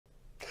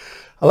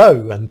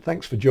Hello, and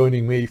thanks for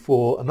joining me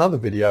for another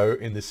video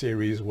in the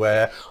series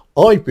where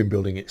I've been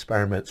building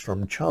experiments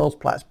from Charles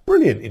Platt's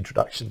brilliant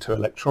introduction to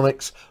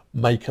electronics,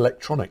 Make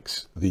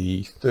Electronics,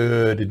 the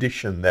third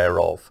edition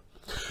thereof.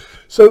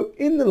 So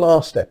in the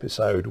last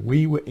episode,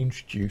 we were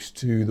introduced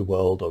to the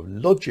world of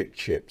logic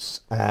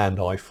chips, and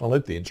I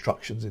followed the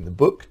instructions in the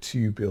book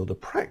to build a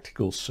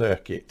practical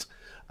circuit,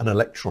 an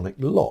electronic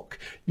lock,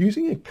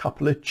 using a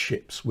couple of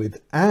chips with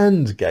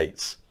AND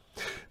gates.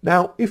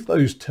 Now, if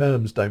those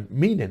terms don't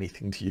mean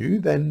anything to you,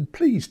 then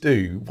please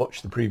do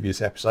watch the previous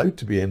episode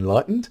to be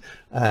enlightened,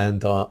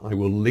 and I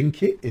will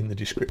link it in the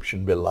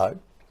description below.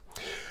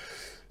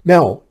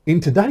 Now,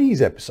 in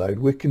today's episode,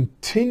 we're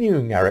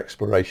continuing our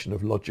exploration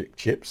of logic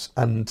chips,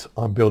 and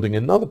I'm building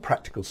another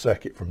practical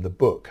circuit from the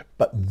book,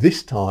 but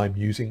this time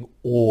using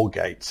OR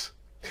gates.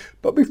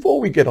 But before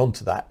we get on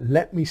to that,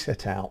 let me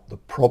set out the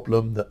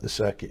problem that the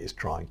circuit is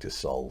trying to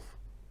solve.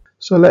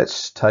 So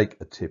let's take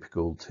a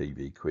typical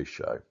TV quiz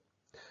show.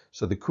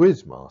 So the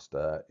quiz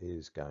master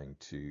is going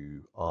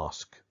to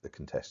ask the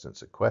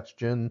contestants a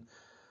question,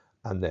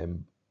 and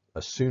then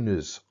as soon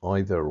as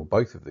either or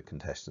both of the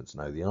contestants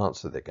know the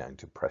answer, they're going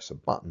to press a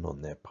button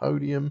on their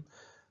podium,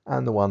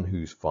 and the one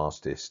who's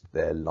fastest,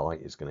 their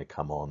light is going to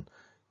come on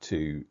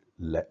to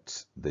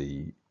let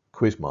the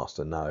quiz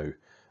master know,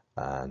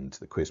 and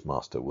the quiz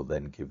master will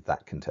then give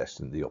that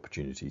contestant the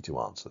opportunity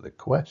to answer the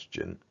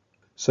question.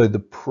 So the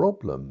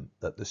problem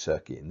that the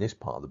circuit in this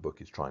part of the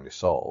book is trying to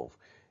solve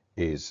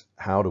is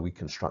how do we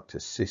construct a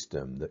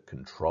system that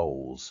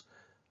controls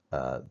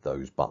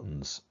those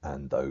buttons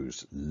and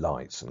those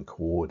lights and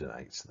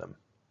coordinates them.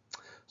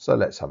 So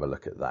let's have a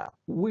look at that.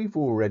 We've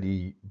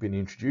already been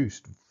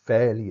introduced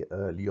fairly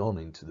early on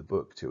into the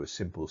book to a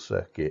simple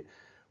circuit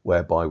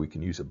whereby we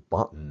can use a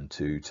button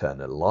to turn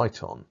a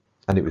light on,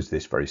 and it was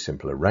this very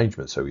simple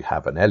arrangement. So we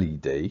have an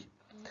LED,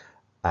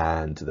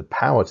 and the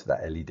power to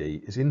that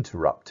LED is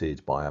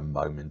interrupted by a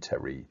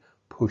momentary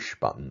push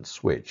button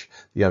switch.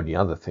 The only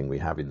other thing we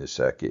have in the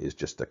circuit is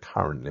just a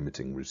current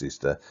limiting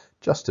resistor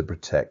just to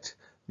protect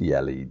the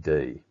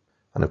LED.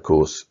 And of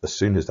course, as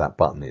soon as that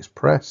button is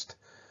pressed,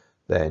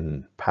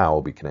 then power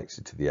will be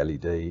connected to the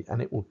LED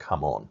and it will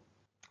come on.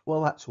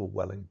 Well, that's all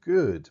well and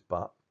good,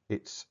 but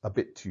it's a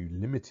bit too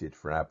limited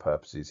for our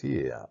purposes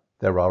here.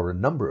 There are a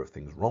number of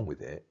things wrong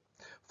with it.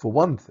 For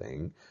one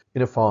thing,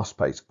 in a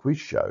fast-paced quiz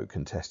show,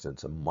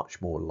 contestants are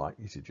much more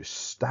likely to just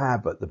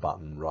stab at the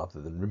button rather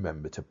than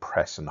remember to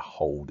press and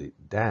hold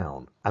it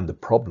down. And the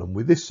problem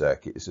with this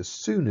circuit is as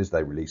soon as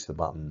they release the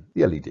button,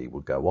 the LED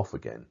will go off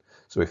again.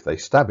 So if they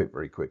stab it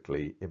very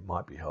quickly, it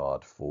might be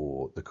hard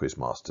for the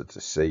quizmaster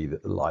to see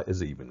that the light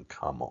has even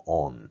come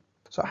on.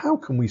 So how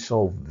can we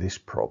solve this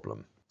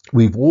problem?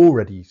 We've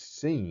already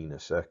seen a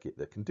circuit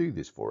that can do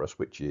this for us,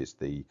 which is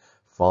the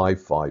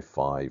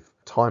 555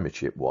 timer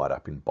chip wired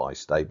up in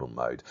bistable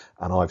mode,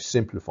 and I've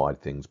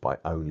simplified things by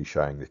only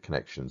showing the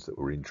connections that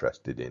we're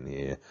interested in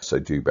here, so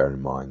do bear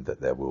in mind that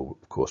there will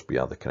of course be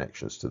other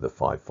connections to the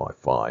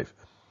 555.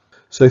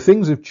 So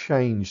things have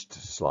changed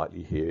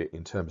slightly here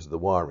in terms of the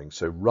wiring.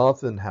 So rather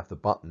than have the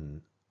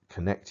button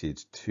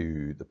connected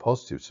to the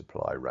positive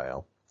supply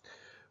rail,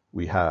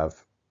 we have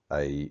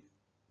a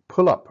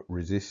pull-up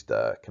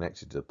resistor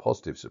connected to the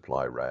positive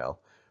supply rail,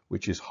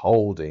 which is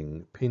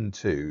holding pin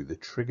 2, the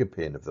trigger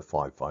pin of the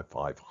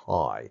 555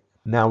 high.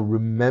 Now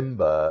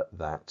remember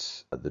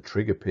that the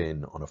trigger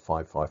pin on a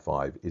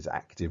 555 is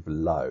active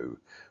low,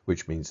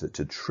 which means that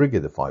to trigger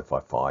the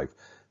 555,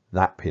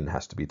 that pin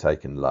has to be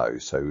taken low.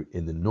 So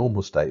in the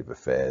normal state of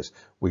affairs,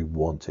 we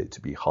want it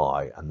to be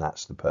high, and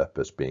that's the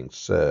purpose being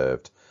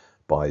served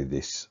by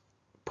this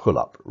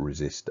pull-up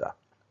resistor.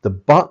 The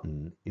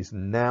button is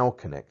now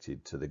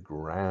connected to the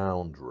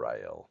ground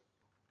rail.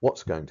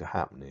 What's going to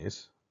happen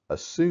is,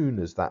 as soon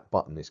as that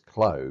button is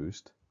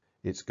closed,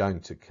 it's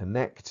going to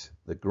connect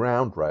the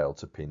ground rail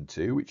to pin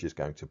 2, which is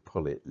going to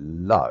pull it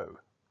low.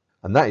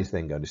 And that is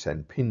then going to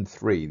send pin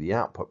 3, the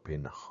output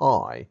pin,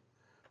 high,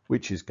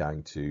 which is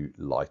going to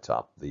light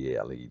up the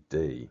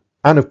LED.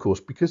 And of course,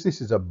 because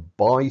this is a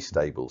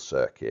bistable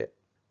circuit,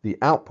 the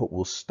output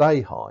will stay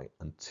high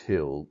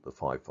until the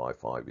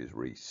 555 is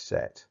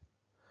reset.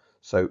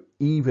 So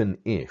even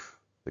if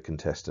the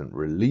contestant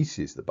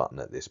releases the button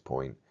at this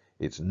point,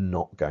 it's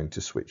not going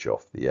to switch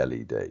off the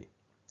LED.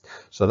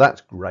 So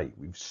that's great.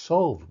 We've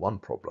solved one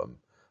problem,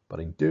 but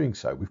in doing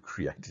so, we've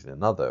created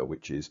another,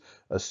 which is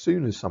as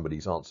soon as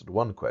somebody's answered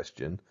one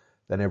question,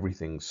 then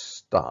everything's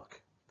stuck.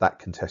 That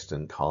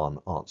contestant can't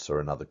answer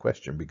another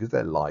question because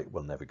their light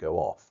will never go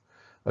off.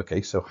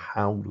 Okay, so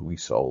how do we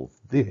solve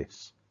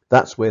this?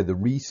 That's where the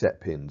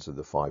reset pins of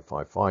the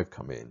 555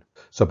 come in.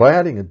 So by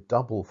adding a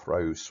double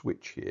throw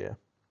switch here,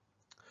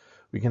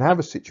 we can have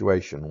a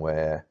situation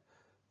where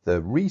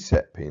the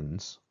reset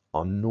pins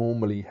are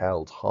normally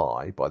held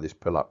high by this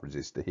pull-up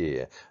resistor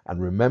here.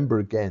 And remember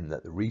again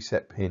that the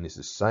reset pin is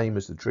the same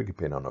as the trigger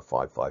pin on a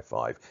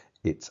 555.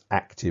 It's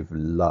active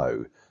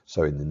low.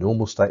 So in the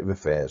normal state of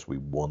affairs, we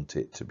want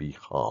it to be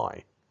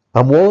high.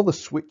 And while the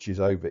switch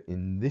is over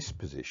in this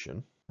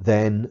position,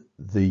 then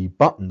the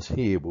buttons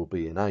here will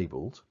be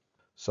enabled.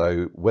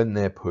 So when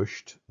they're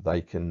pushed, they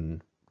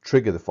can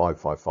trigger the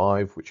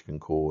 555, which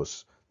can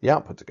cause the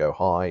output to go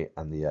high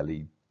and the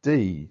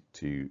LED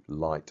to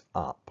light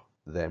up.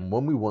 Then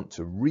when we want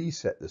to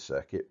reset the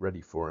circuit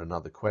ready for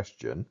another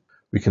question,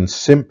 we can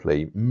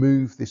simply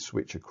move this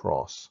switch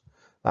across.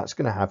 That's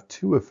going to have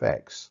two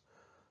effects.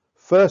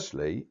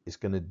 Firstly, it's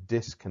going to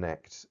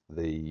disconnect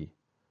the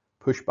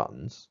push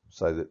buttons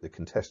so that the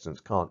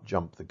contestants can't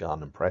jump the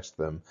gun and press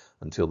them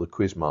until the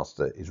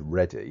quizmaster is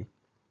ready.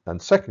 And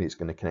secondly, it's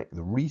going to connect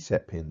the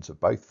reset pins of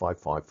both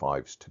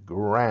 555s to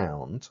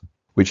ground,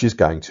 which is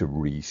going to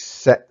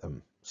reset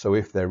them. So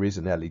if there is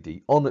an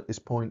LED on at this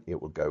point,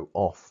 it will go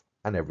off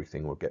and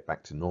everything will get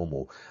back to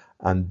normal.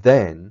 And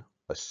then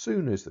as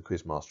soon as the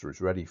quizmaster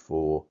is ready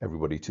for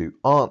everybody to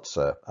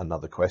answer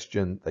another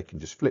question, they can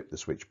just flip the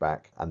switch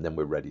back and then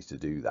we're ready to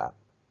do that.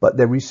 But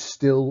there is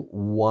still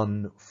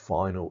one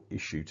final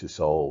issue to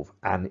solve,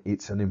 and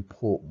it's an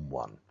important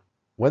one.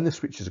 When the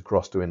switch is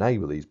across to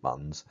enable these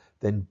buttons,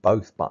 then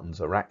both buttons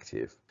are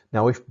active.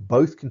 Now, if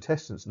both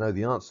contestants know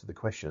the answer to the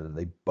question and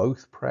they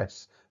both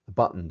press the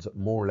buttons at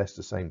more or less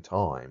the same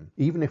time,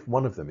 even if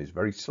one of them is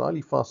very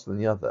slightly faster than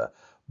the other,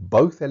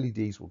 both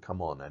LEDs will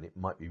come on and it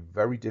might be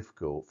very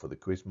difficult for the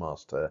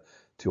quizmaster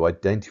to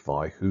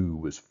identify who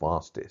was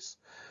fastest.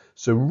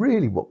 So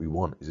really what we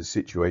want is a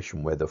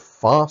situation where the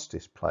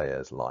fastest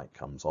player's light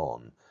comes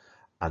on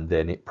and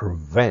then it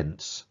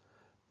prevents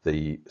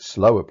the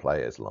slower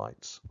player's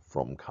lights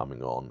from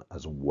coming on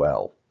as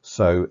well.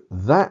 So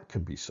that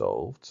can be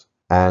solved,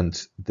 and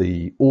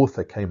the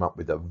author came up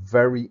with a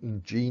very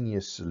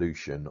ingenious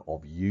solution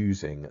of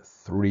using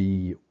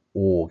 3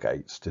 OR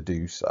gates to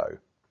do so.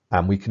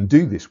 And we can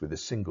do this with a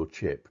single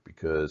chip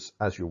because,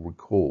 as you'll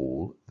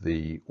recall,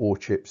 the OR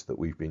chips that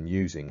we've been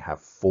using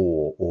have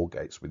 4 OR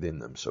gates within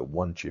them, so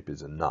one chip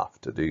is enough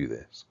to do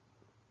this.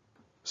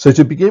 So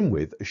to begin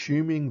with,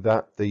 assuming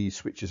that the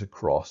switch is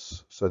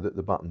across so that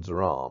the buttons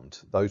are armed,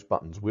 those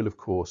buttons will of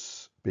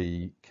course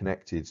be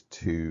connected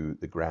to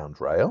the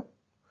ground rail,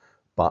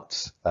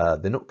 but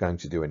they're not going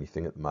to do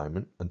anything at the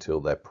moment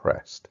until they're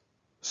pressed.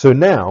 So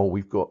now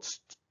we've got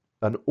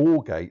an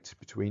OR gate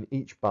between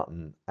each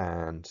button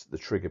and the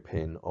trigger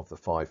pin of the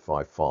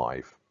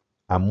 555.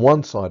 And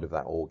one side of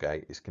that OR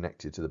gate is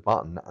connected to the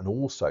button and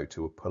also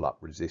to a pull-up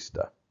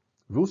resistor.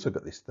 We've also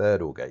got this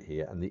third OR gate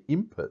here, and the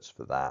inputs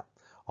for that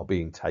are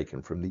being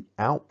taken from the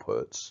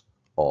outputs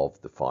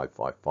of the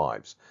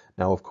 555s.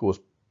 Now, of course,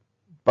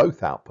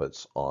 both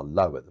outputs are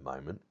low at the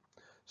moment.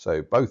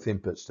 So both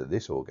inputs to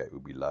this OR gate will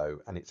be low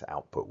and its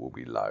output will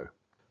be low.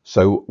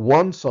 So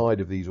one side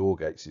of these OR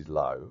gates is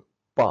low,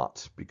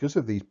 but because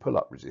of these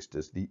pull-up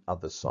resistors, the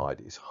other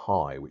side is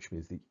high, which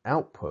means the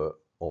output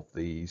of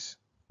these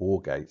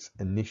OR gates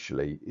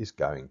initially is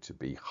going to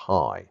be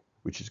high,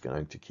 which is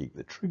going to keep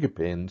the trigger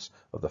pins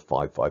of the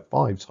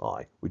 555s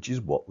high, which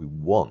is what we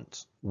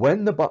want.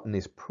 When the button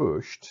is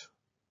pushed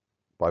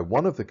by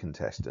one of the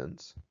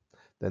contestants,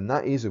 then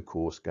that is of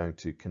course going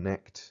to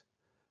connect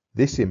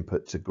this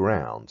input to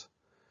ground.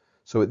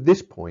 So at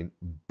this point,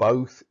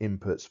 both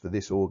inputs for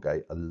this OR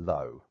gate are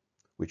low,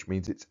 which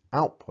means its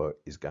output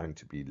is going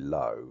to be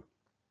low.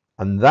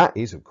 And that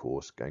is, of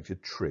course, going to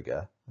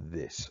trigger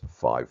this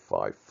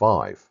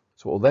 555.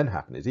 So what will then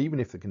happen is,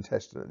 even if the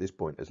contestant at this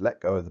point has let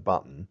go of the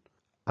button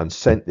and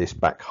sent this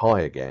back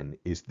high again,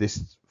 is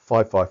this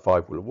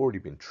 555 will have already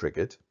been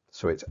triggered.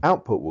 So its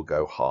output will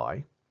go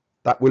high.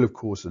 That will, of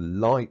course,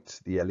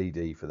 light the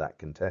LED for that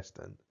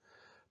contestant.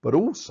 But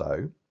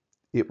also,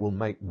 it will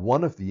make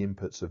one of the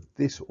inputs of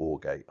this OR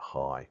gate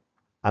high.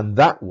 And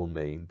that will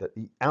mean that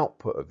the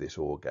output of this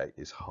OR gate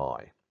is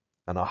high.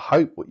 And I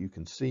hope what you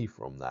can see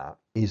from that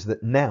is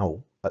that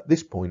now, at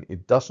this point,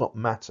 it does not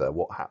matter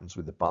what happens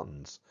with the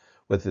buttons,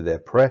 whether they're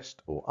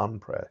pressed or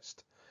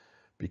unpressed,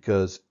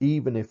 because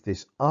even if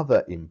this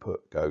other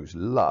input goes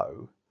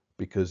low,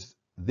 because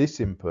this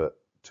input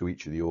to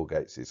each of the OR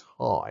gates is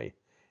high,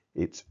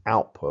 its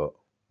output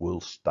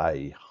will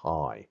stay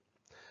high.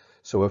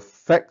 So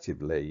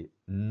effectively,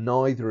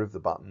 neither of the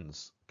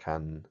buttons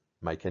can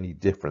make any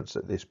difference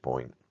at this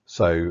point.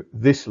 So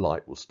this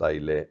light will stay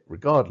lit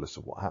regardless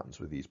of what happens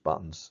with these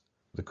buttons.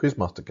 The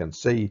quizmaster can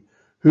see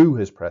who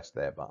has pressed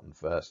their button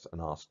first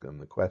and ask them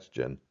the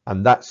question,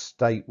 and that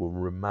state will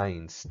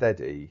remain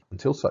steady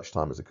until such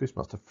time as the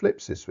quizmaster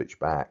flips this switch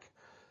back,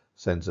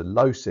 sends a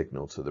low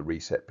signal to the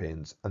reset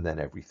pins, and then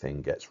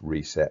everything gets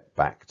reset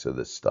back to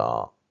the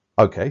start.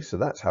 Okay, so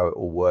that's how it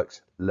all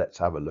works. Let's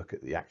have a look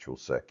at the actual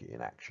circuit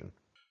in action.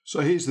 So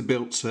here's the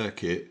built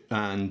circuit,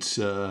 and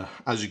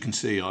as you can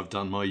see, I've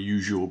done my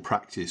usual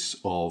practice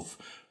of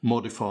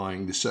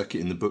modifying the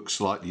circuit in the book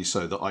slightly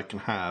so that I can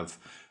have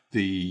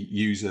the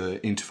user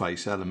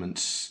interface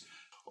elements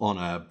on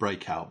a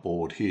breakout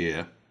board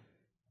here.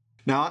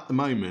 Now at the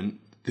moment,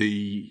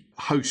 the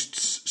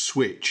host's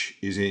switch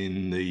is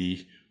in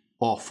the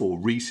off or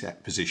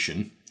reset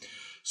position,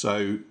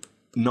 so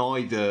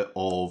neither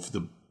of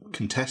the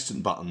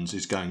contestant buttons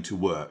is going to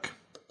work.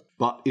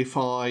 But if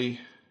I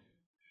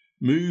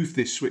move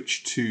this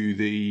switch to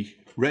the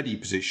ready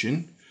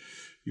position,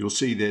 you'll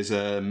see there's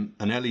an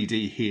LED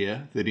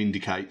here that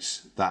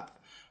indicates that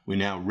we're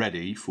now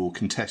ready for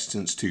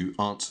contestants to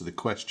answer the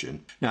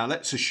question. Now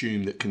let's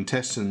assume that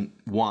contestant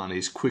 1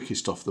 is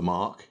quickest off the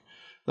mark.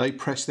 They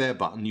press their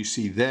button, you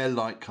see their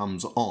light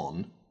comes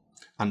on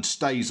and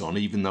stays on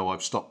even though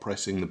I've stopped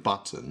pressing the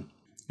button.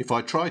 If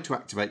I try to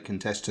activate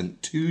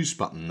contestant 2's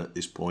button at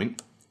this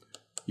point,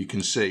 you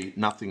can see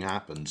nothing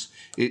happens.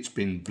 It's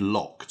been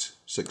blocked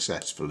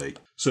successfully.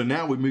 So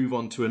now we move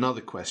on to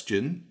another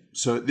question.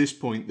 So at this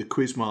point the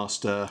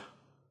quizmaster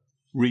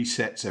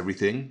resets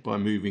everything by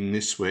moving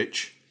this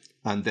switch,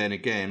 and then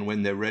again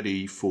when they're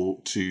ready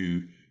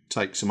to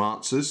take some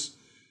answers,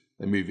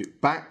 they move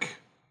it back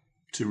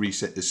to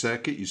reset the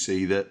circuit. You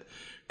see that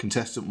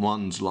contestant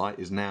 1's light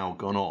is now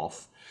gone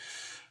off.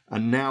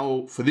 And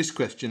now for this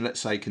question, let's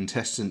say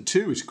contestant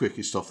 2 is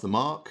quickest off the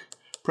mark.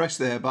 Press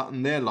their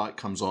button, their light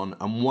comes on,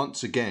 and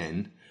once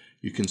again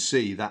you can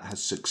see that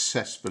has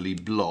successfully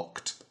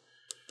blocked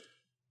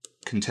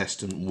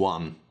contestant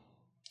 1.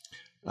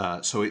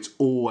 So it's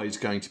always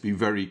going to be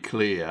very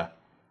clear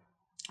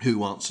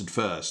who answered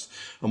first.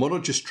 And what I'll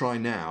just try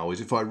now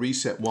is, if I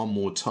reset one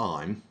more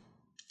time,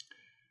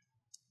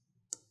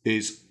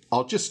 is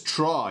I'll just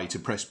try to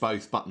press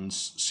both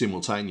buttons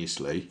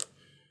simultaneously,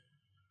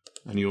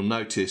 and you'll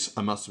notice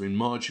I must have been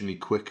marginally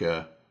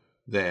quicker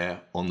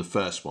there on the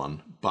first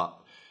one. But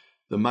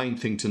the main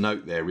thing to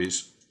note there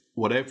is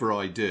whatever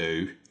I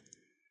do,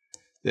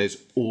 there's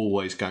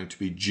always going to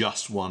be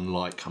just one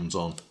light comes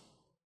on.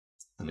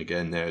 And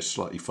again, they're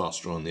slightly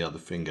faster on the other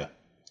finger.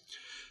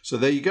 So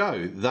there you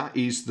go. That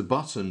is the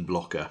button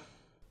blocker.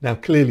 Now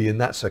clearly in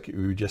that circuit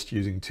we were just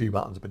using 2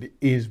 buttons, but it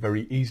is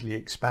very easily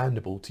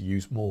expandable to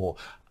use more.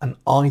 And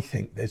I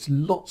think there's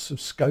lots of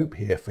scope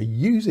here for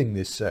using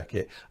this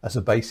circuit as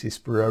a basis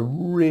for a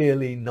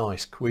really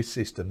nice quiz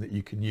system that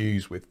you can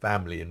use with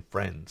family and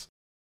friends.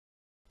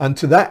 And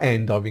to that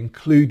end, I've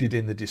included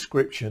in the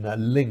description a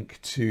link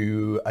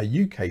to a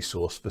UK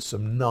source for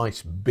some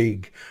nice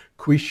big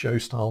quiz show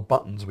style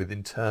buttons with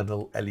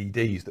internal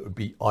LEDs that would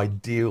be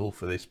ideal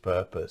for this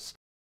purpose.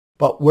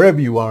 But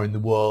wherever you are in the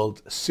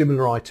world,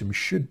 similar items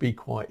should be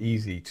quite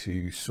easy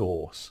to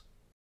source.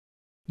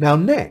 Now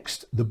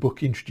next, the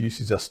book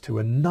introduces us to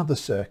another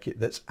circuit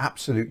that's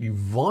absolutely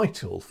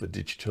vital for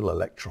digital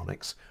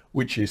electronics,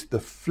 which is the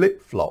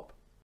flip-flop.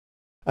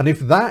 And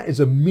if that is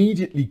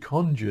immediately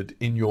conjured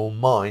in your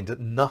mind at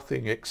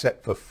nothing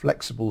except for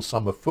flexible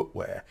summer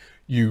footwear,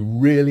 you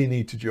really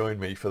need to join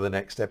me for the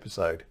next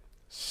episode.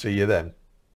 See you then.